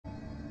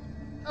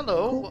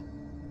Hello, Cool.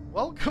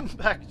 welcome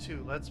back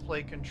to Let's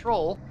Play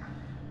Control,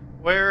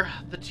 where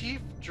the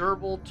chief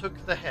gerbil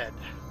took the head.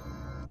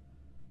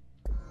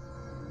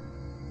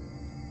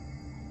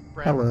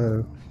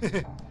 Hello. I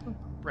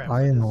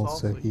Bramford am is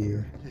also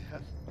here. here. Yeah,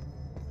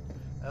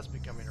 that's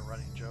becoming a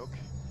running joke.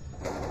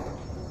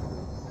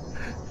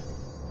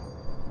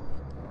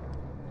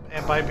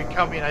 And by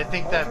becoming, I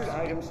think that... Altered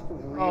items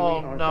really Oh,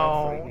 aren't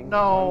no, that frightening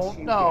no, once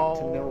you no. get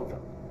to know them.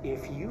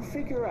 If you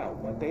figure out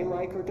what they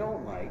like or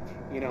don't like,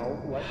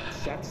 what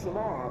sets them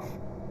off,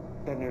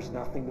 then there's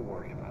nothing to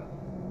worry about.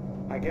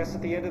 I guess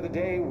at the end of the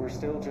day, we're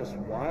still just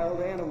wild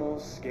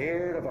animals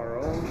scared of our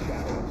own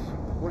shadows.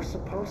 We're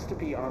supposed to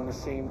be on the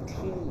same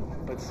team,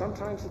 but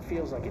sometimes it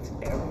feels like it's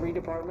every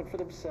department for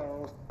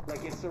themselves,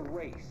 like it's a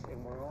race,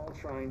 and we're all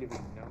trying to be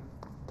numb.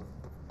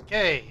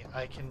 Okay,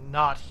 I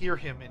cannot hear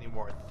him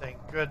anymore, thank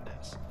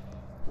goodness.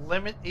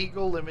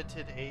 Eagle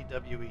Limited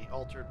AWE,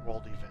 Altered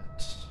World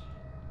Event.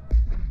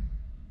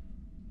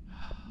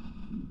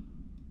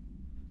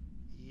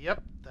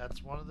 Yep,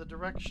 that's one of the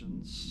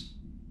directions.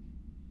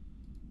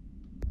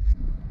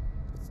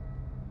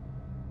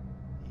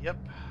 Yep,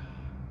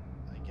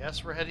 I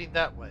guess we're heading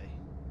that way.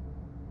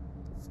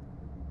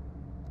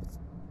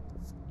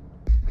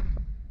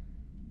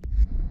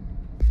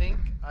 Think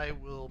I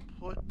will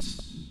put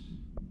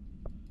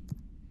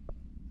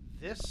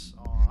this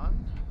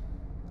on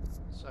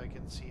so I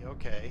can see.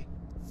 Okay.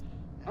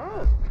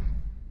 Oh,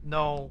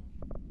 No,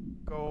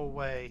 go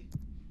away.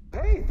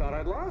 hey, thought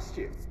I'd lost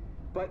you.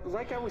 But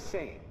like I was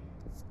saying,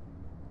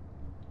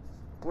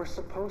 we're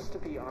supposed to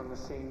be on the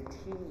same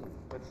team,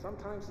 but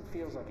sometimes it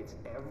feels like it's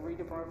every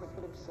department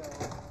for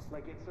themselves,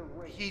 like it's a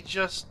race. He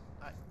just...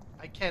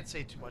 I can't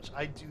say too much.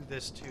 I do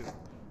this too.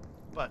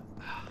 But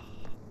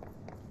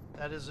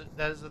that is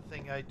a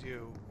thing I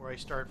do, where I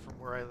start from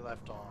where I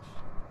left off.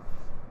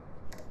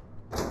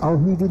 Oh,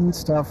 he didn't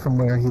start from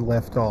where he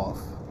left off.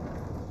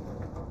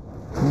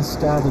 He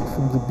started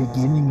from the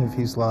beginning of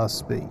his last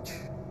speech.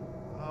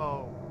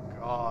 Oh,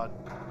 God.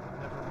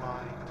 Never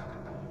mind.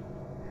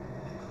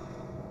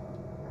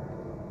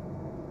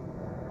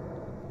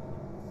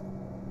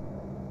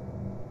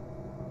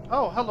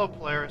 Oh, hello,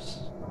 Polaris.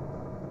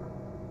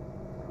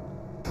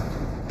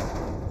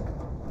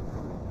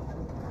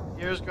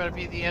 Here's going to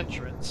be the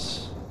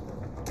entrance.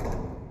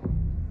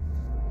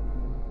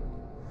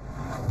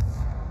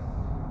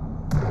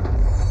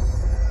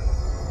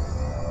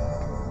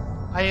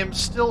 I am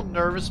still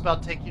nervous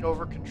about taking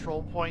over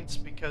control points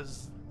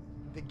because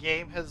the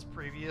game has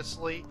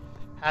previously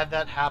had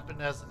that happen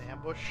as an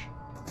ambush.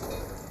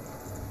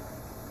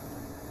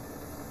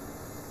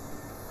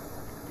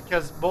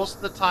 Because most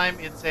of the time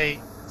it's a,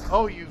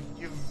 oh, you've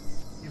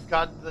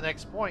gotten to the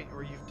next point,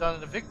 or you've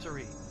done a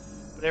victory.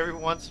 But every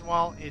once in a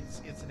while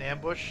it's an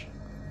ambush.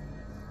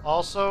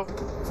 Also,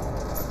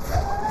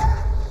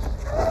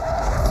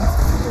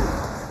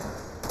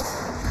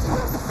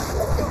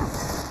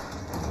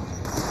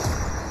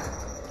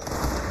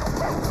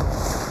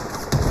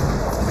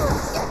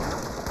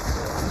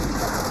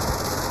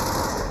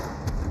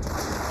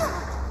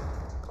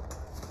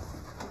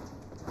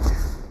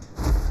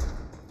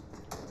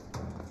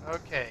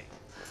 okay.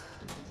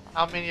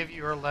 How many of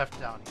you are left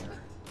down here?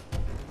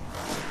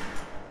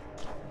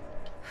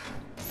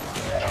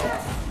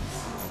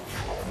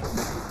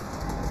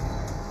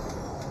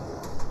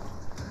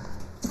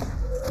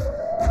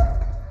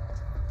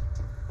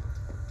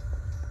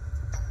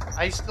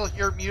 I still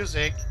hear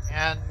music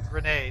and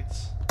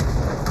grenades.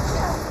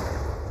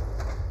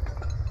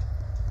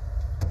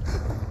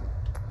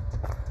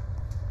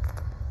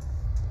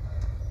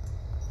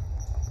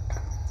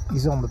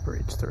 He's on the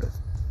bridge, Thryth.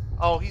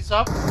 Oh, he's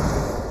up?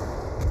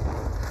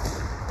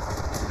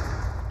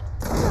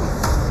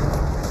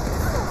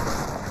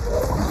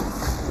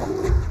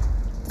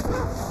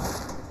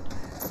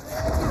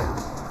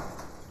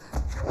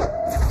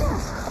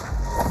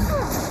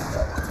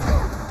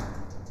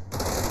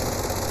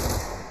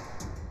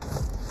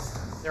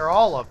 They're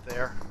all up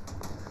there.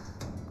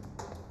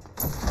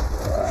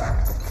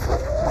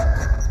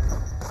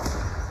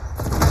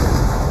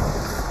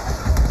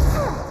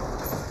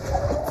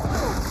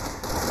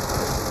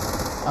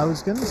 I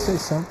was going to say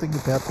something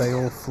about they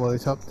all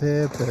float up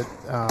there, but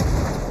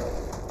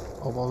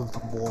a lot of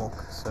them walk,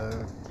 so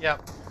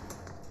Yep.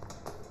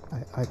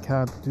 I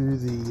can't do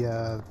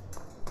the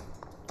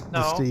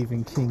No.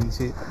 Stephen King's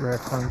It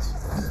reference.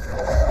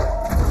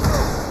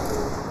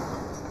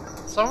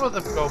 Some of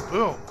them go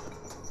boom.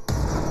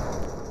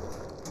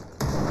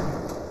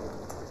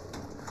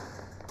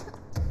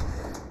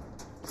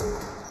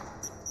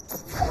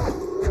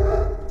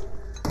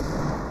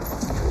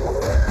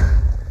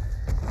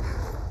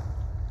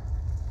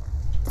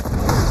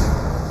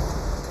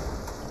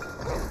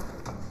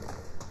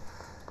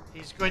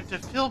 He's going to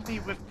fill me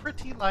with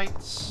pretty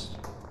lights.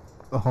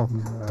 Oh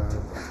no.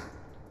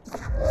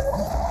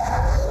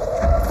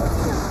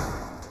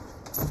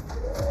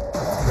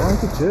 Why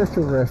the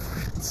Jerker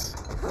reference?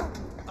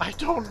 I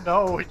don't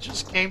know, it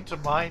just came to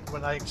mind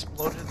when I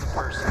exploded the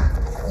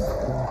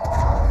person.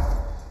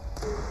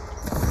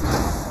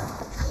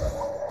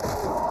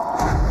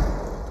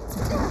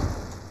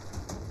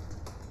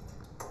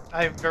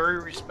 I am very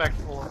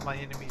respectful of my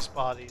enemies'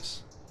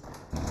 bodies.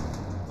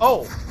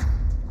 Oh,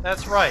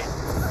 that's right.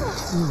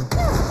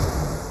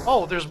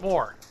 Oh, there's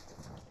more.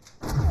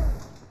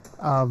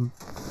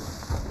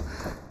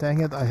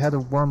 Dang it, I had a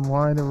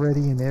one-liner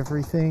ready and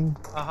everything.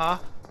 Uh-huh.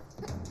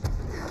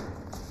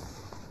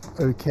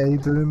 Okay,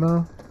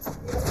 Boomer.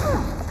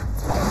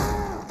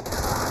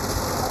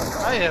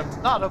 I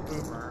am not a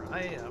boomer.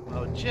 I am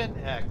a Gen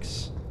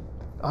X.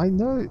 I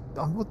know.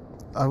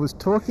 I was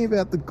talking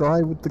about the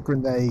guy with the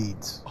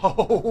grenades.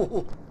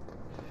 Oh,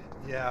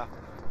 yeah.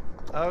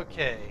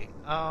 Okay.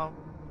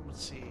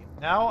 Let's see.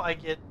 Now I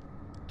get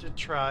to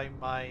try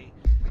my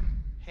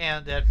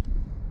hand at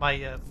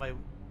my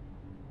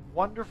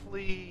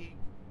wonderfully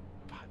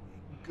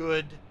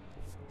good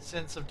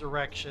sense of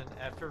direction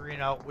at figuring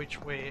out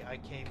which way I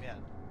came in.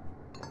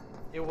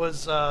 It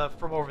was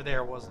from over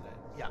there, wasn't it?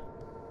 Yeah.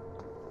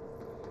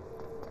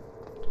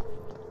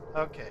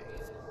 Okay.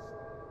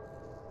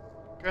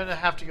 Gonna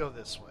have to go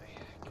this way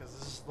because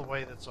this is the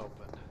way that's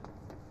open.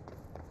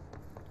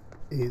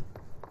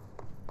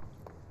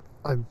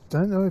 I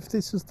don't know if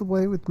this is the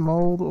way with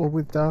mold or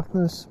with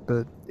darkness,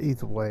 but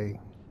either way.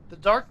 The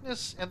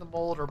darkness and the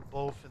mold are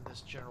both in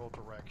this general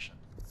direction.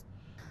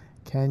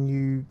 Can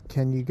you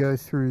go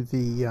through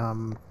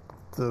the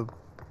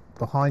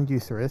behind you,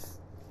 Thrith?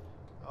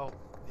 Oh,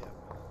 yeah.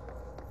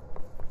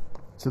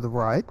 To the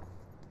right?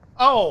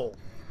 Oh!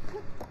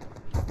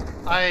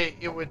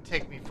 It would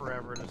take me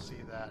forever to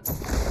see that.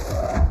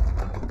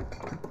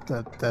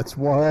 That's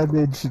why I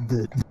mentioned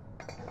it.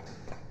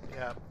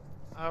 Yeah.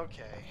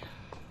 Okay.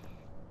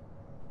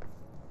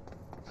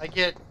 I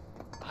get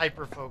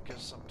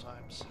hyper-focused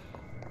sometimes.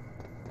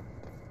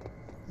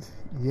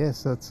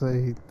 Yes, that's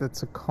a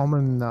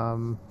common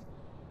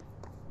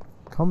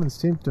common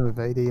symptom of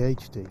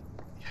ADHD.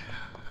 Yeah,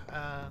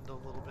 and a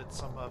little bit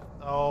some of...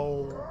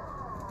 Oh.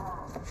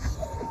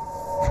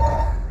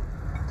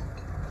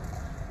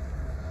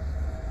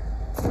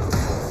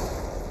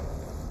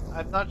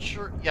 I'm not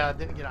sure... Yeah,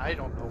 then again, I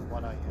don't know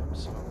what I am,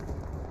 so...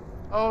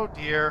 Oh,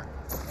 dear.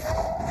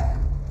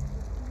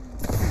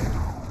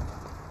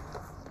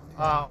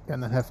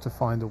 Gonna have to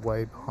find a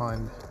way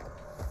behind.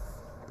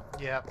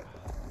 Yep.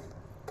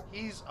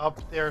 He's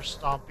up there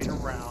stomping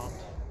around.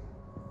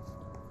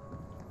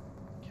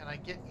 Can I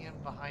get in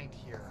behind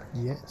here?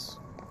 Yes.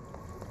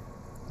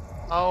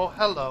 Oh,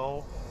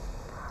 hello.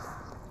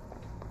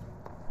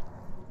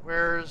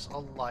 Where's a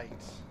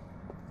light?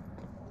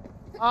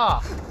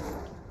 Ah!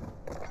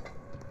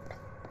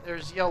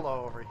 There's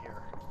yellow over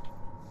here.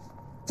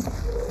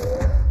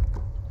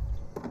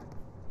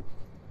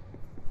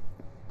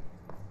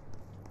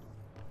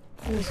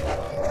 Okay.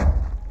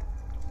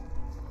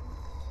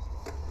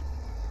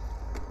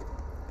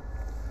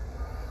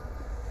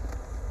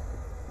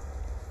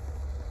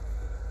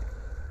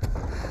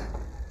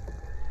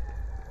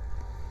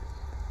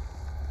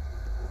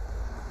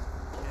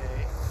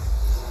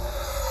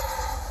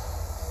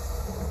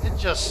 It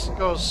just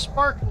goes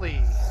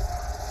sparkly.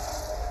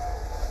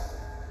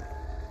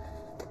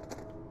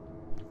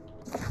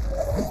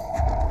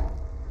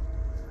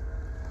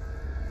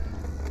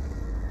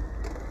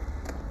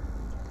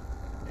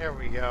 There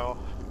we go.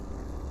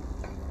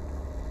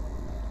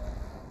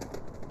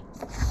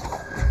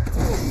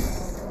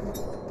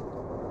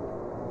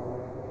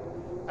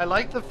 I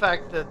like the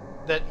fact that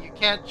you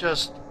can't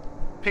just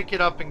pick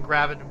it up and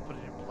grab it and put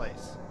it in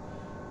place.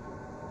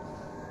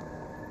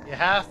 You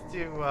have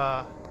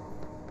to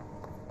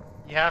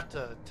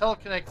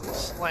telekinetically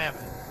slam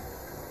it.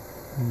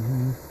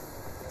 Mm-hmm.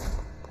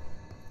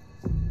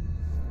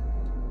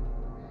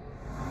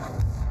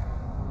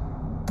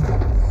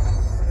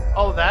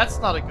 Oh, that's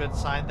not a good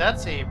sign.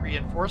 That's a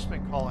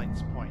reinforcement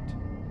callings point.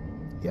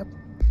 Yep.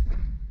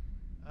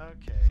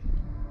 Okay.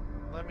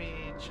 Let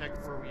me check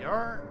where we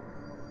are.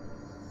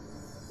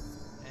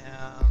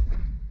 And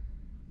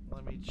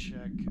let me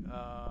check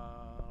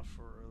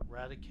for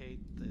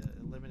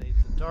eliminate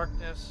the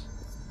darkness.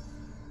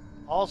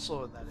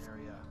 Also in that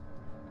area.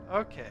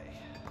 Okay.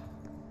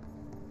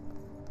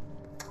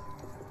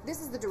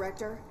 This is the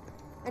director.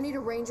 I need a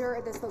ranger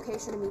at this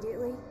location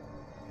immediately.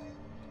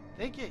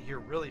 They get here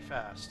really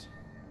fast.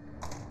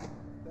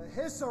 The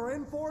Hiss are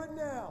in for it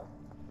now.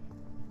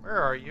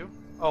 Where are you?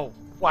 Oh,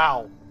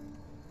 wow.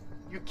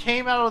 You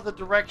came out of the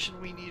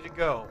direction we need to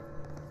go.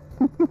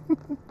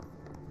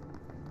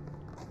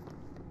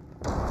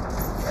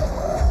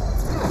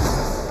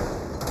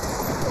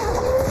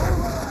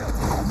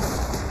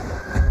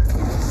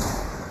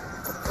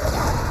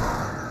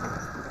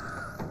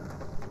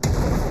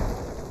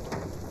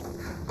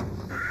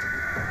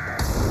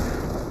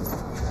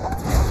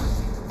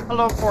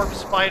 Hello,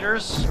 corpse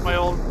spiders, my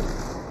old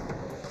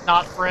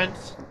not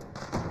friends.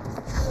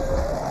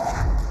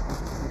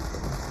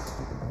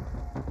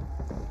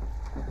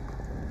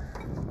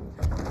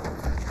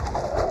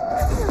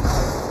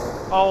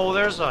 Oh,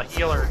 there's a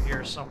healer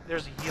here.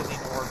 There's a healing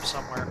orb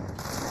somewhere.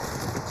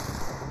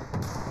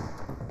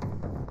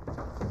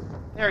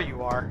 There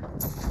you are.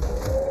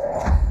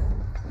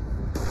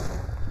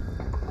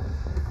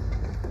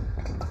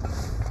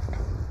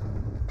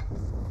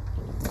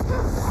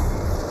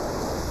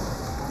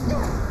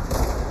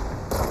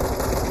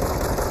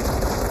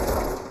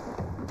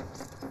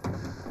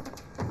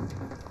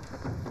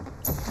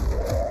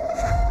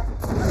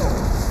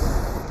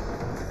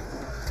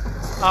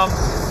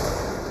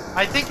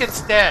 I think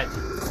it's dead.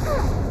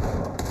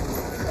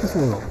 Just a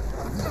little.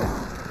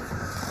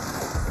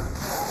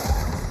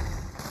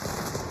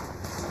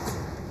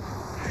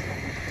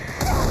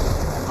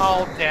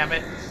 Oh, damn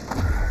it.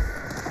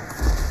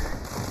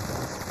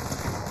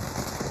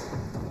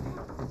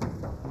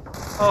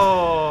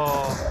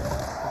 Oh.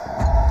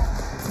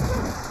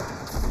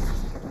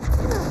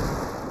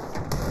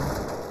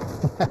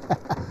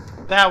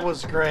 That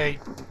was great.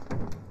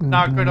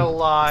 Not gonna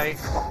lie.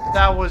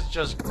 That was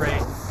just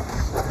great.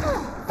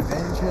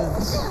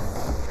 Vengeance.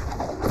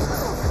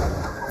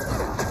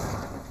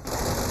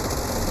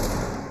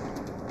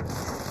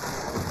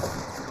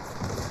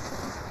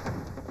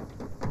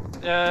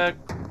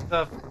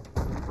 The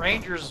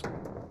Rangers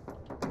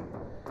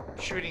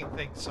shooting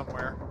things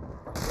somewhere.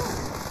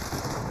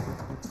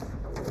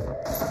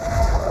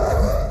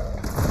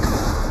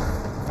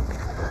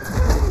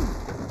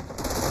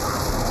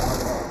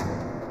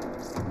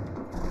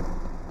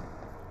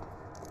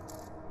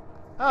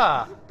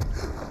 Ah,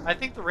 I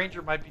think the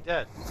Ranger might be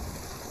dead.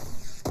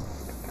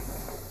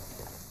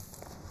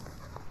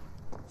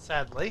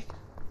 Sadly.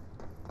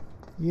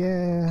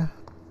 Yeah.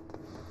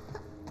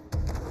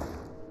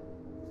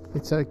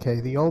 It's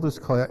okay. The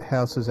oldest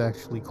house is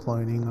actually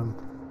cloning them.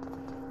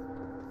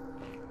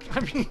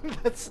 I mean,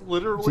 that's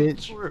literally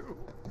Je- true.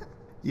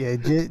 Yeah,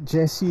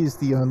 Jesse is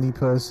the only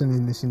person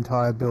in this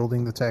entire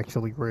building that's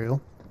actually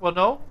real. Well,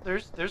 no,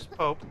 there's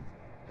Pope.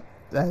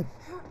 That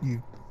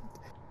you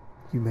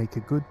make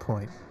a good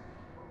point.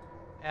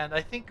 And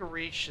I think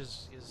Arish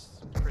is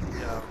pretty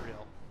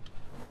real.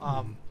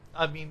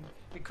 I mean,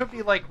 it could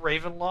be like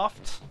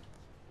Ravenloft,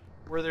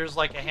 where there's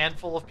like a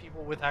handful of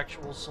people with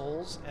actual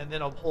souls, and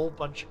then a whole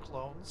bunch of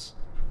clones.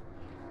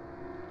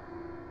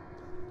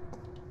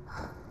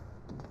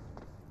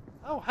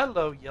 Oh,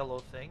 hello, yellow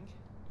thing.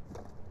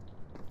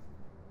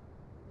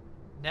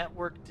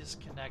 Network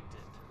disconnected.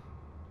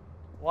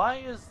 Why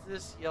is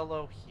this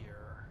yellow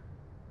here?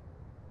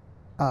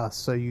 Ah,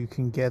 so you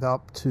can get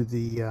up to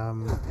the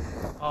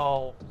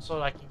Oh,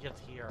 so I can get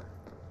here.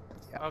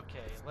 Yeah.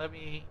 Okay, let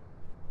me...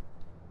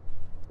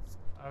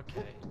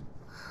 Okay.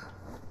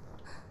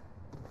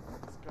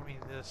 It's going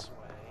this way.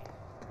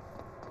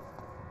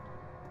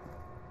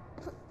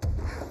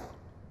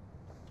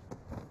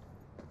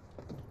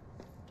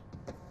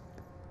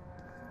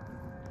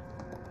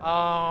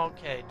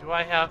 Okay,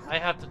 I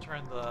have to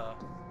turn the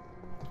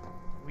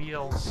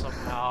wheels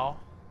somehow.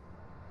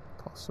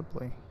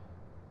 possibly.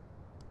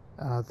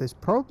 There's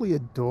probably a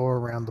door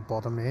around the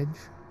bottom edge.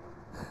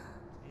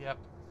 Yep.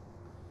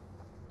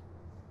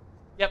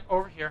 Yep,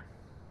 over here.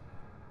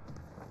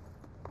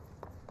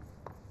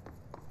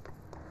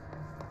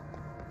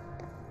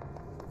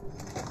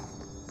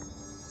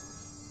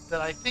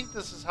 Then I think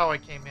this is how I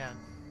came in.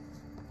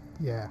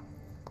 Yeah.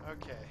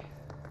 Okay.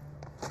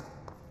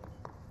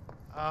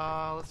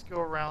 Let's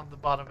go around the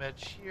bottom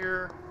edge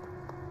here.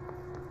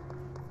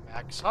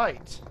 Max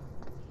height.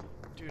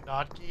 Do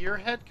not get your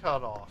head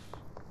cut off.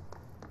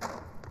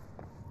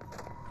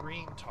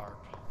 Green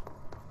tarp.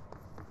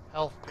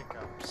 Health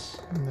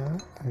pickups. No.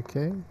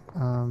 Okay.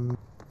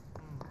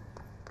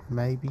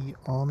 Maybe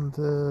on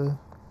the.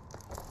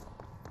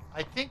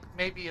 I think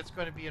maybe it's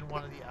going to be in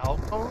one of the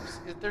alcoves.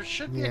 There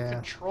should be a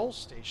control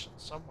station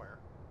somewhere.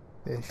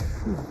 There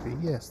should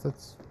be. Yes,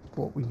 that's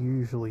what we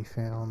usually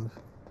found.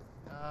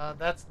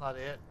 That's not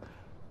it.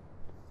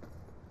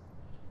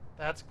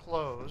 That's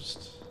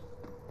closed.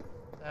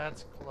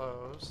 That's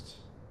closed.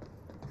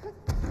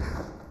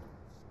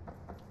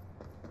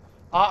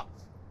 Ah!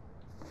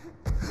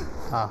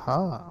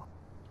 Aha!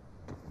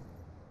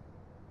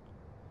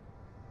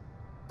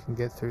 Can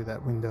get through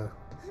that window.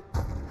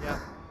 Yeah.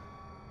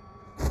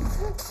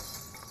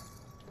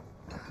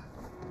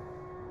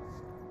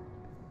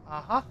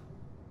 Uh-huh.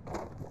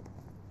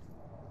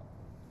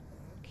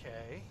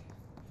 Okay.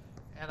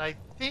 And I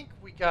think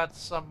we got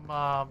some,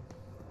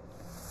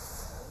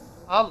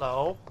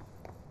 hello.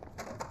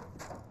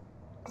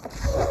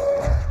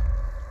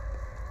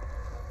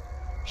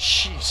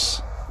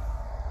 Jeez.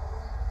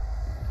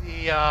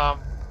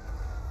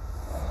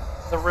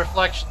 The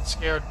reflection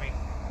scared me.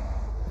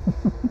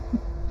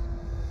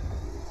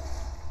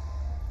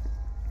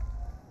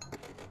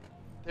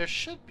 There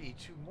should be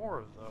 2 more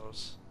of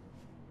those.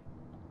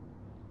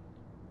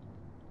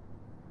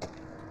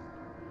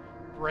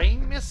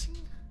 Brain missing?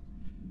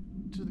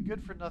 To the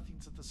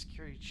good-for-nothings at the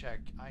security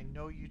check. I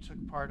know you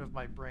took part of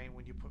my brain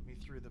when you put me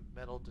through the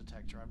metal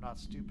detector. I'm not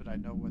stupid. I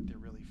know what they're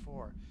really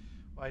for.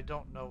 What I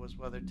don't know is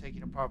whether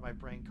taking a part of my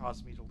brain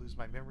causes me to lose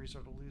my memories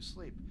or to lose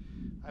sleep.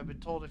 I've been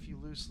told if you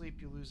lose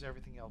sleep, you lose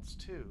everything else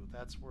too.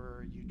 That's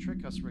where you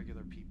trick us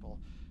regular people.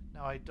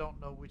 Now, I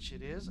don't know which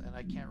it is, and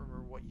I can't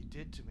remember what you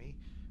did to me.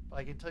 But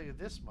I can tell you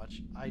this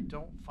much, I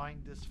don't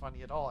find this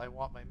funny at all. I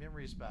want my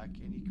memories back,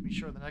 and you can be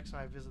sure the next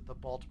time I visit the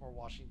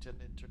Baltimore-Washington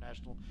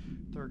International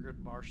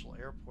Thurgood Marshall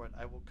Airport,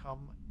 I will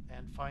come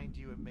and find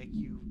you and make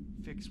you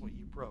fix what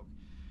you broke.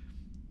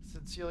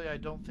 Sincerely, I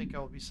don't think I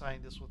will be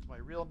signing this with my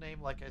real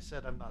name. Like I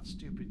said, I'm not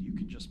stupid. You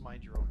can just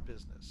mind your own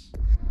business.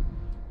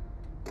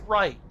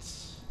 Right.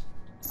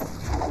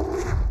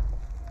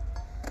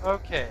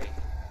 Okay.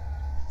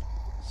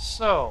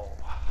 So,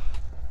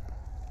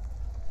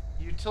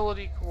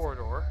 utility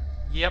corridor.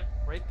 Yep,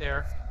 right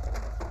there.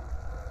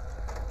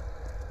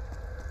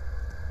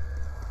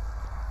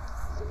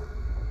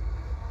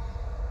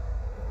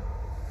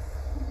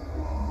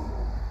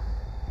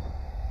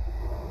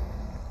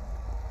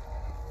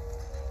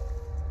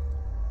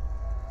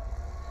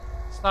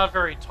 It's not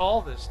very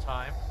tall this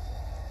time.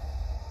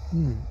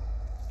 Hmm.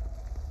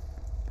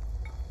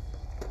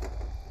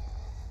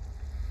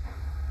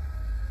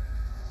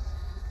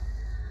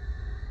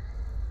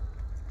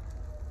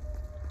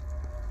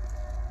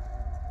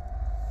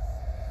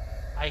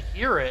 I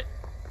hear it.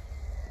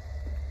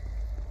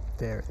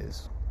 There it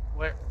is.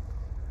 Where?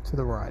 To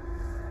the right.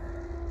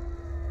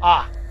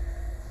 Ah.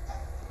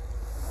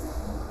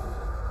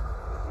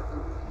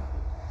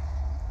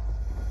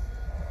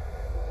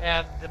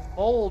 And the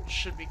mold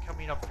should be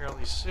coming up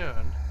fairly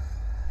soon.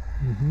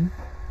 Mm-hmm.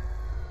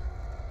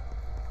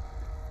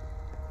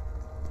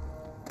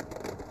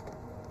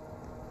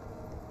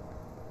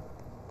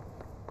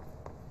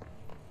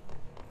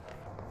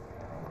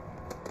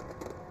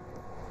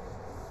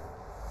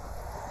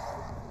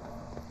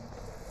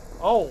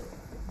 Oh.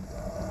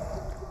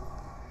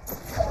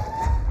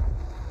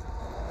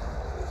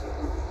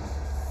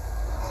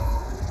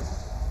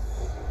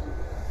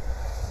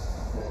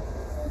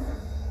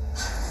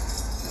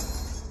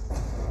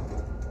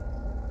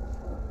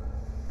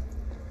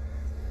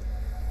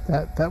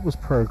 That was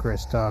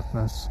progress,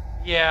 Darkness.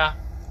 Yeah.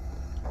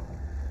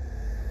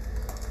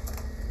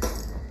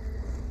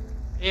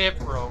 It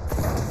broke.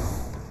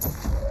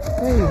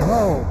 Hey,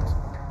 hold!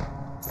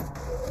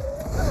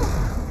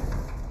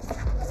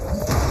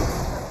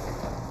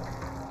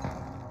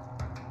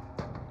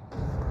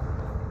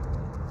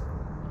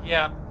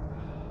 Yeah.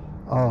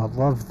 Oh, I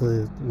love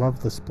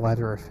the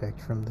splatter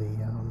effect from the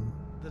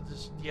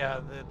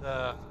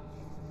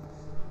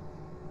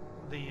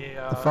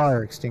The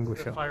fire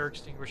extinguisher. The fire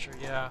extinguisher,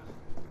 yeah.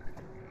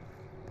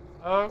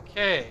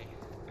 Okay.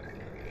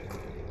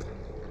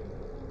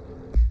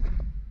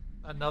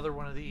 Another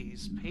one of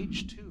these.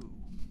 Page 2.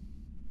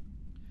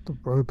 The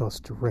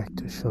robust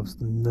director shoves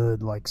the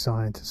nerd-like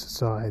scientist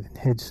aside and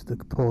heads to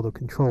the portal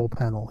control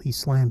panel. He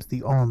slams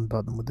the on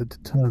button with a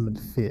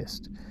determined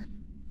fist.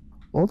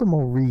 All the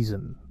more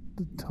reason.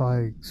 The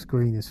entire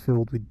screen is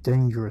filled with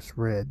dangerous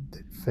red.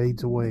 It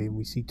fades away and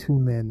we see two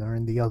men are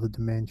in the other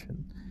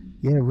dimension.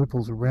 The air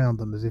ripples around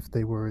them as if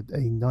they were a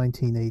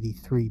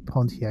 1983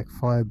 Pontiac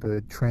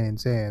Firebird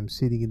Trans Am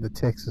sitting in the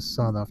Texas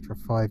sun after a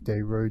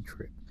 5-day road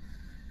trip.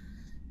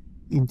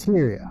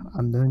 Interior,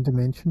 unknown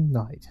dimension,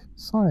 night.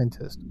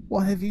 Scientist,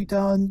 what have you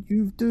done?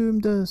 You've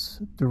doomed us.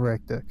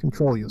 Director,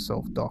 control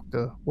yourself,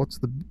 Doctor. What's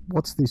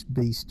this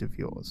beast of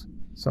yours?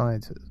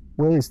 Scientist,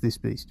 where's this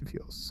beast of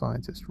yours?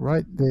 Scientist,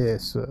 right there,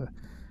 sir.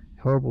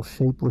 Horrible,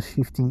 shapeless,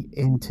 shifting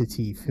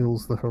entity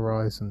fills the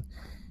horizon.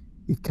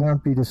 It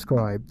can't be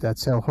described.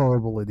 That's how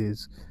horrible it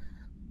is.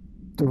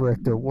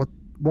 Director, what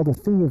a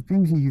thing of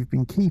beauty you've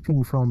been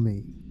keeping from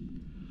me.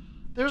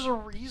 There's a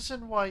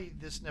reason why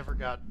this never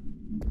got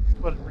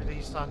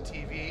released on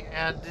TV,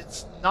 and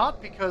it's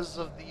not because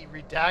of the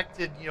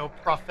redacted,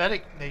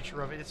 prophetic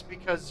nature of it. It's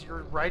because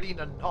you're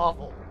writing a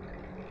novel.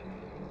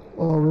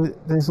 Well,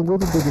 there's a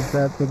little bit of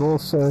that, but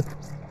also,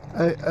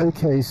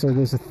 okay, so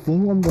there's a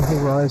thing on the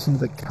horizon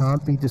that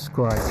can't be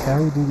described.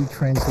 How do we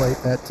translate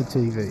that to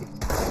TV?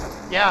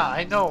 Yeah,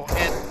 I know,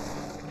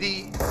 and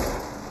he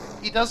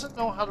doesn't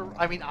know how to.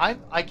 I mean,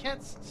 I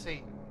can't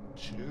say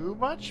too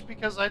much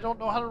because I don't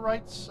know how to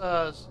write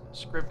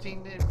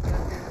scripting.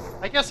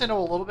 I guess I know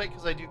a little bit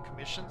because I do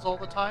commissions all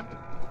the time.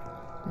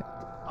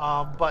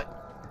 But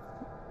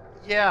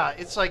yeah,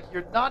 it's like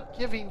you're not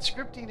giving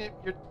scripting.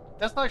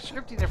 That's not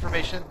scripting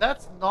information.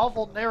 That's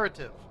novel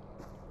narrative.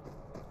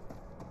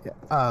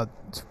 Yeah,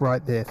 it's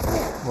right there,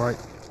 right.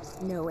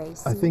 No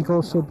AC. I think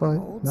also by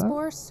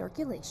Spore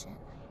circulation.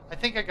 I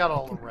think I got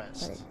all the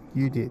rest.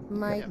 You did.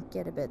 Might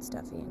get a bit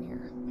stuffy in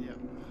here. Yeah.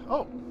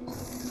 Oh.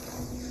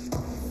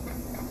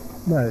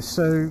 No,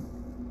 so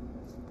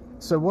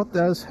what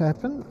does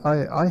happen?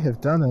 I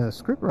have done a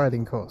script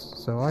writing course,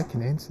 so I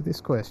can answer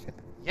this question.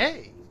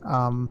 Yay.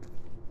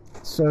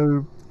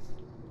 So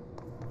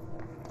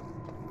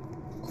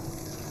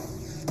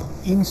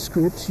in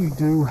scripts you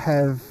do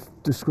have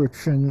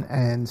description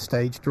and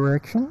stage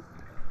direction.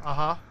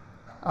 Uh-huh.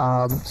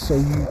 So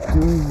you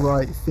do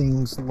write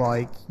things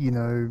like,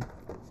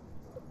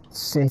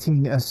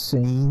 setting a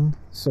scene.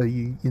 So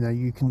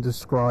you can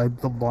describe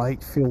the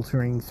light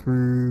filtering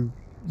through,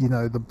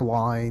 the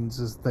blinds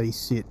as they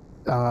sit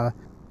so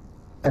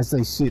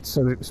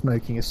it was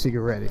smoking a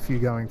cigarette if you're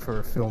going for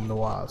a film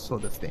noir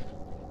sort of thing.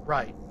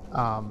 Right.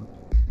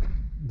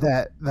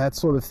 That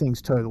sort of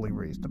thing's totally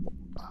reasonable.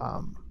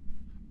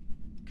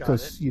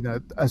 Because,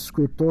 a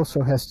script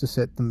also has to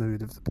set the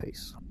mood of the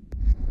piece.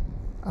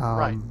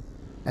 Right.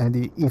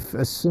 And if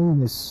a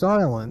scene is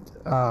silent,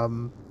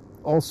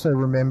 also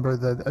remember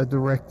that a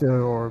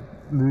director or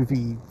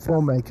movie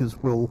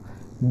filmmakers will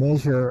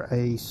measure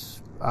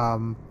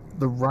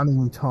the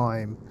running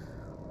time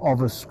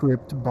of a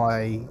script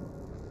by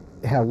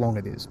how long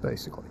it is,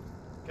 basically.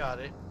 Got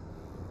it.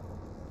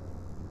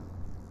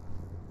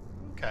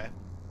 Okay.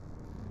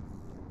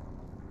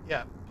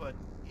 Yeah, but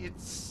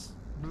it's...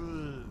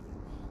 ugh.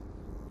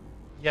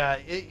 Yeah,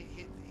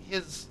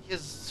 his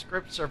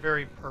scripts are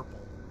very purple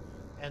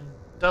and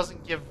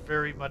doesn't give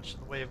very much in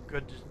the way of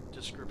good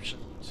description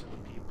to the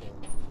people.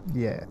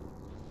 Yeah.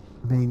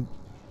 I mean,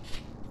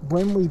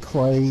 when we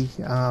play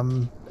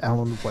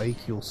Alan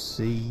Wake, you'll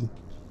see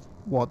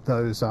what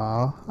those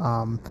are.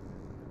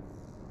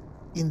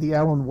 In the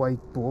Alan Wake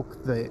book,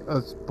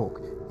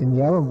 in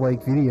the Alan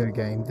Wake video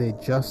game, they're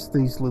just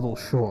these little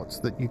shorts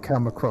that you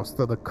come across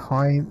that are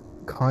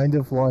kind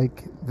of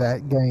like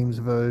that game's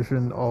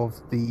version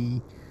of the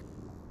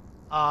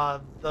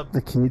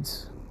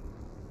kids.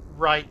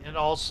 Right, and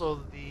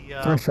also the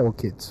Threshold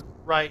Kids.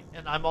 right,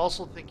 and I'm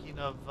also thinking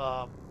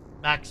of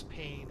Max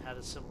Payne had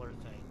a similar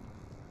thing.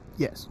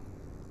 Yes.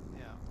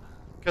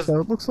 Yeah, So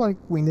it looks like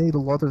we need a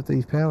lot of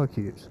these power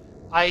cubes.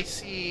 I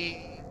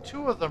see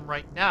 2 of them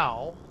right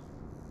now.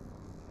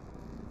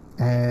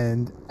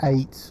 And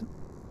 8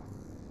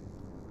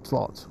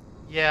 slots.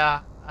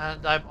 Yeah,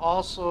 and I'm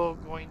also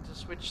going to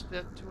switch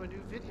that to a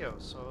new video,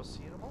 so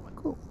see you in a moment.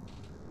 Cool.